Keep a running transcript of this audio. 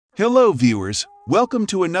Hello viewers, welcome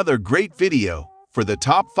to another great video for the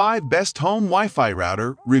top 5 best home Wi-Fi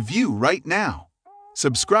router review right now.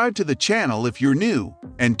 Subscribe to the channel if you're new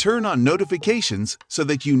and turn on notifications so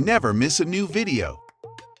that you never miss a new video.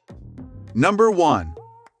 Number 1.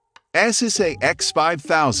 Asus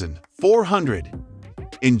AX5400.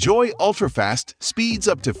 Enjoy ultra-fast speeds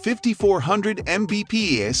up to 5400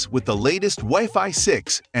 Mbps with the latest Wi-Fi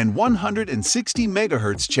 6 and 160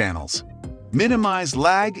 MHz channels. Minimize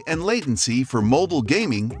lag and latency for mobile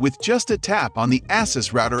gaming with just a tap on the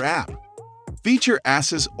Asus Router app. Feature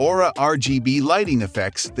Asus Aura RGB lighting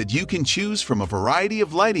effects that you can choose from a variety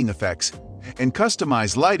of lighting effects and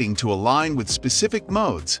customize lighting to align with specific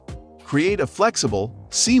modes. Create a flexible,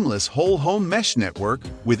 seamless whole home mesh network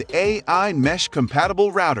with AI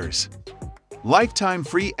mesh-compatible routers. Lifetime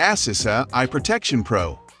free Asus Eye Protection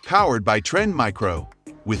Pro, powered by Trend Micro,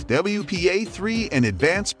 with WPA3 and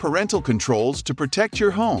advanced parental controls to protect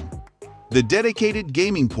your home. The dedicated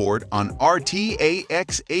gaming port on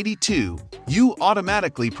RTAX82U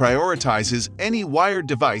automatically prioritizes any wired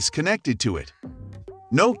device connected to it.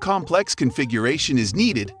 No complex configuration is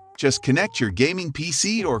needed, just connect your gaming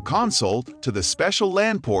PC or console to the special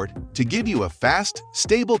LAN port to give you a fast,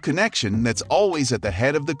 stable connection that's always at the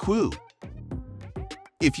head of the queue.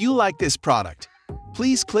 If you like this product,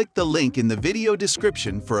 please click the link in the video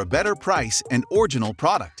description for a better price and original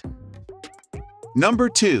product. Number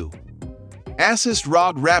 2. Asus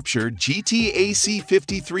ROG Rapture GT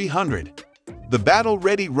AC5300. The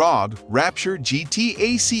battle-ready ROG Rapture GT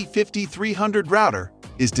AC5300 router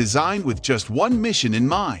is designed with just one mission in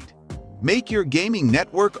mind: make your gaming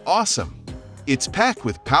network awesome. It's packed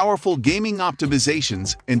with powerful gaming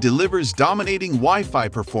optimizations and delivers dominating Wi-Fi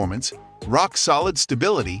performance, rock-solid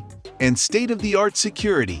stability, and state-of-the-art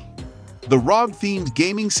security. The ROG-themed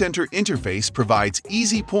Gaming Center interface provides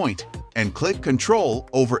easy point-and-click control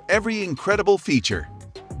over every incredible feature.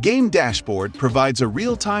 Game Dashboard provides a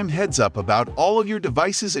real-time heads-up about all of your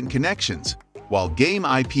devices and connections, while Game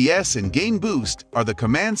IPS and Game Boost are the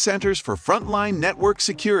command centers for frontline network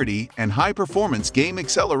security and high-performance game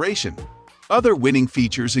acceleration. Other winning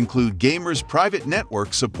features include Gamer's private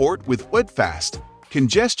network support with UDFast,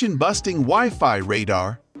 congestion-busting Wi-Fi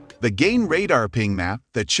radar, the Gain Radar ping map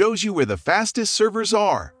that shows you where the fastest servers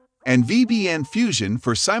are, and VPN Fusion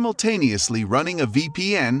for simultaneously running a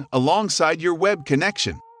VPN alongside your web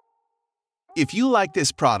connection. If you like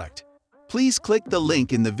this product, please click the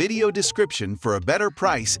link in the video description for a better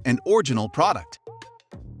price and original product.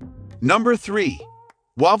 Number 3.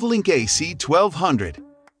 WAVLINK AC1200.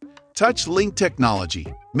 Touch Link technology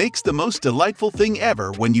makes the most delightful thing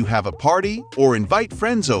ever when you have a party or invite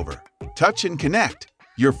friends over. Touch and connect.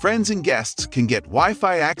 Your friends and guests can get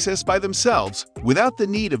Wi-Fi access by themselves without the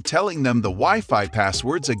need of telling them the Wi-Fi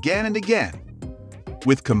passwords again and again.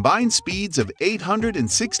 With combined speeds of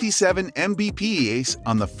 867 Mbps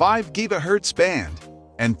on the 5 GHz band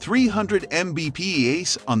and 300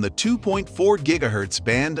 Mbps on the 2.4 GHz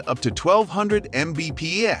band up to 1200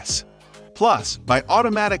 Mbps. Plus, by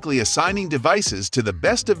automatically assigning devices to the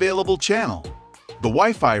best available channel, the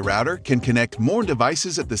Wi-Fi router can connect more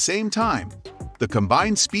devices at the same time. The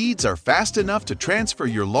combined speeds are fast enough to transfer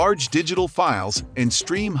your large digital files and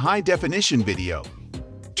stream high-definition video.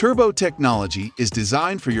 Turbo technology is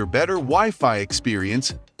designed for your better Wi-Fi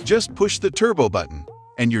experience. Just push the turbo button,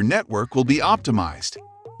 and your network will be optimized.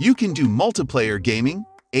 You can do multiplayer gaming,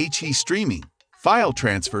 HD streaming, file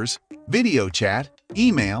transfers, video chat,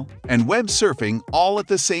 email, and web surfing all at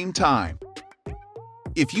the same time.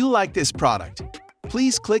 If you like this product,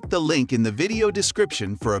 please click the link in the video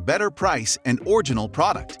description for a better price and original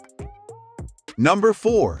product. Number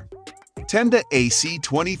 4. Tenda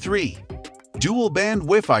AC23. Dual-band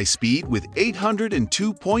Wi-Fi speed with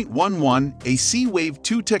 802.11 AC Wave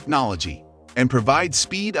 2 technology and provides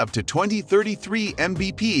speed up to 2033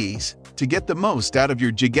 Mbps to get the most out of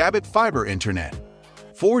your gigabit fiber internet.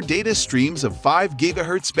 4 data streams of 5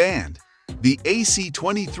 GHz band. The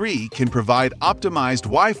AC23 can provide optimized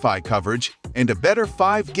Wi-Fi coverage and a better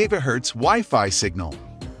 5 GHz Wi-Fi signal.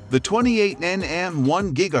 The 28nm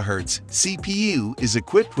 1 GHz CPU is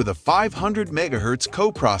equipped with a 500 MHz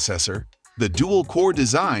coprocessor. The dual-core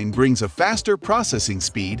design brings a faster processing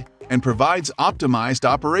speed and provides optimized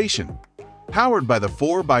operation. Powered by the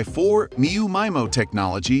 4x4 MIMO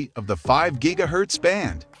technology of the 5 GHz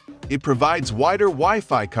band, it provides wider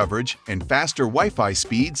Wi-Fi coverage and faster Wi-Fi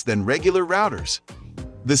speeds than regular routers.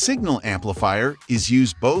 The signal amplifier is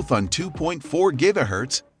used both on 2.4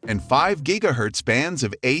 GHz and 5 GHz bands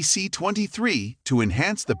of AC23 to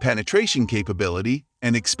enhance the penetration capability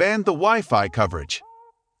and expand the Wi-Fi coverage.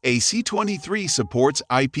 AC23 supports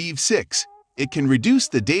IPv6, It can reduce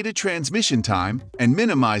the data transmission time and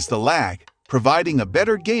minimize the lag, providing a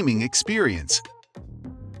better gaming experience.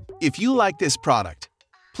 If you like this product,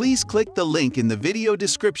 please click the link in the video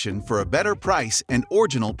description for a better price and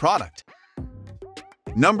original product.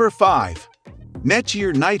 Number 5.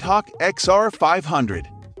 NETGEAR Nighthawk XR500.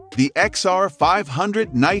 The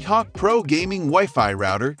XR500 Nighthawk Pro Gaming Wi-Fi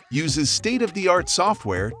router uses state-of-the-art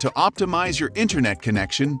software to optimize your internet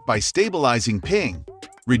connection by stabilizing ping,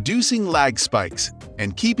 reducing lag spikes,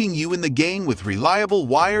 and keeping you in the game with reliable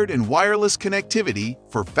wired and wireless connectivity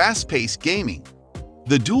for fast-paced gaming.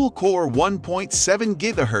 The dual-core 1.7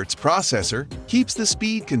 GHz processor keeps the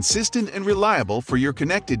speed consistent and reliable for your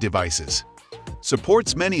connected devices.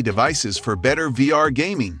 Supports many devices for better VR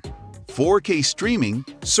gaming, 4K streaming,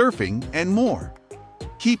 surfing, and more.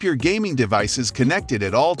 Keep your gaming devices connected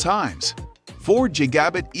at all times. 4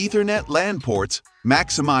 Gigabit Ethernet LAN ports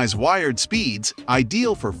maximize wired speeds,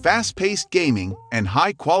 ideal for fast-paced gaming and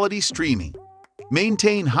high-quality streaming.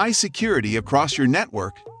 Maintain high security across your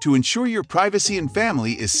network to ensure your privacy and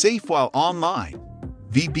family is safe while online.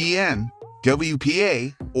 VPN,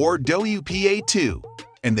 WPA, or WPA2,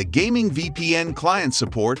 and the Gaming VPN client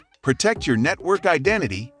support protect your network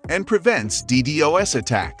identity and prevents DDoS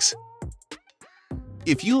attacks.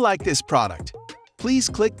 If you like this product, please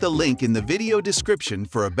click the link in the video description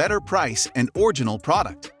for a better price and original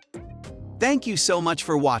product. Thank you so much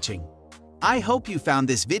for watching. I hope you found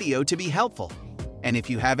this video to be helpful. And if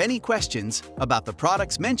you have any questions about the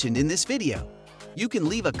products mentioned in this video, you can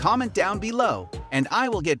leave a comment down below and I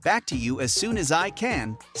will get back to you as soon as I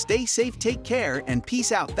can. Stay safe, take care, and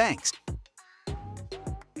peace out. Thanks.